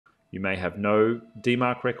You may have no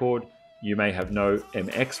DMARC record. You may have no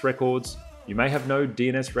MX records. You may have no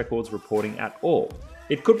DNS records reporting at all.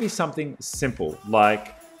 It could be something simple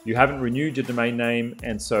like you haven't renewed your domain name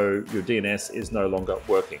and so your DNS is no longer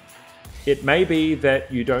working. It may be that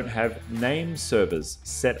you don't have name servers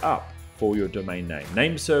set up for your domain name.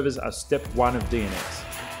 Name servers are step one of DNS.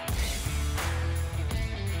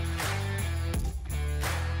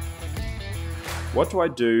 What do I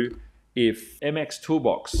do if MX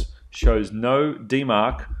Toolbox shows no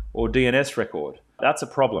DMARC or DNS record? That's a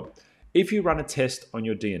problem. If you run a test on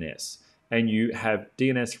your DNS and you have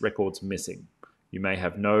DNS records missing, you may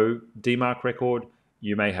have no DMARC record,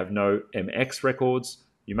 you may have no MX records,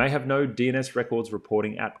 you may have no DNS records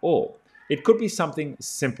reporting at all. It could be something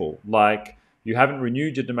simple like you haven't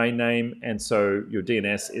renewed your domain name and so your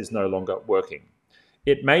DNS is no longer working.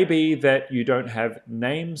 It may be that you don't have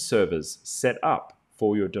name servers set up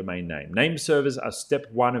for your domain name. Name servers are step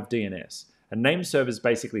one of DNS. And name servers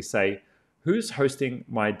basically say, who's hosting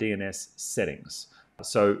my DNS settings?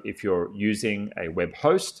 So if you're using a web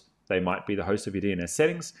host, they might be the host of your DNS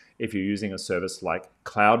settings. If you're using a service like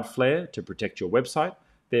Cloudflare to protect your website,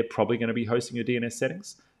 they're probably going to be hosting your DNS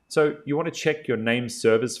settings. So you want to check your name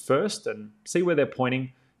servers first and see where they're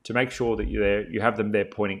pointing to make sure that you have them there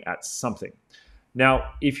pointing at something.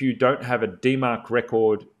 Now, if you don't have a DMARC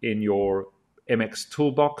record in your MX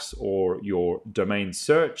Toolbox or your domain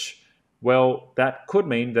search, well, that could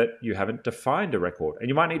mean that you haven't defined a record. And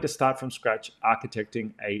you might need to start from scratch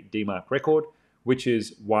architecting a DMARC record, which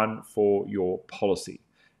is one for your policy.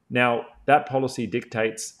 Now, that policy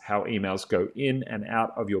dictates how emails go in and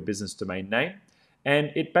out of your business domain name.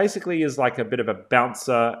 And it basically is like a bit of a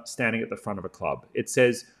bouncer standing at the front of a club. It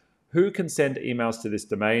says, who can send emails to this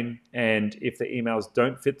domain? And if the emails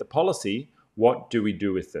don't fit the policy, what do we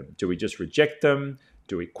do with them? Do we just reject them?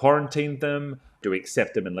 Do we quarantine them? Do we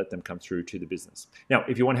accept them and let them come through to the business? Now,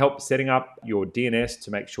 if you want help setting up your DNS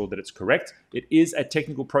to make sure that it's correct, it is a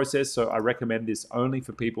technical process, so I recommend this only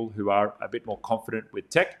for people who are a bit more confident with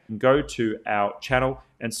tech. Go to our channel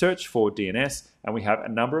and search for DNS, and we have a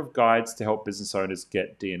number of guides to help business owners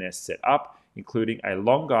get DNS set up, including a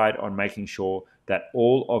long guide on making sure that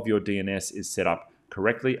all of your DNS is set up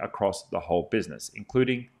correctly across the whole business,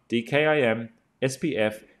 including DKIM,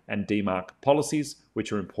 SPF, and DMARC policies,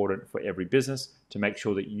 which are important for every business to make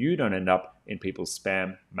sure that you don't end up in people's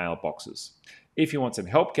spam mailboxes. If you want some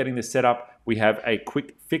help getting this set up, we have a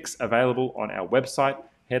quick fix available on our website.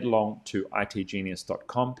 Head along to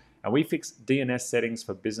itgenius.com, and we fix DNS settings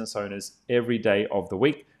for business owners every day of the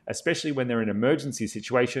week, especially when they're in an emergency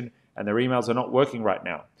situation and their emails are not working right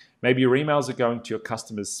now. Maybe your emails are going to your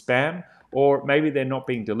customers' spam, or maybe they're not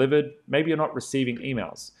being delivered. Maybe you're not receiving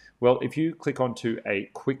emails. Well, if you click onto a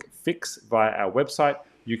quick fix via our website,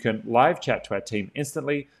 you can live chat to our team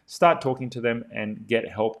instantly, start talking to them, and get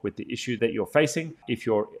help with the issue that you're facing. If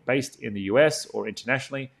you're based in the US or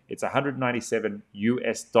internationally, it's $197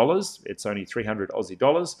 US. It's only 300 Aussie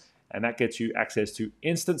dollars, and that gets you access to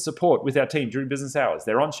instant support with our team during business hours.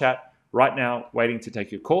 They're on chat right now, waiting to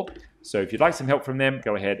take your call. So if you'd like some help from them,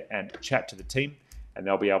 go ahead and chat to the team, and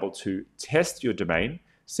they'll be able to test your domain,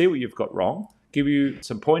 see what you've got wrong, give you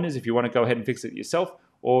some pointers if you want to go ahead and fix it yourself,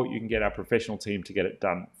 or you can get our professional team to get it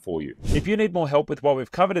done for you. If you need more help with what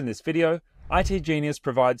we've covered in this video, itGenius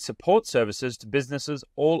provides support services to businesses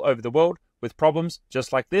all over the world with problems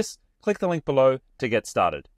just like this. Click the link below to get started.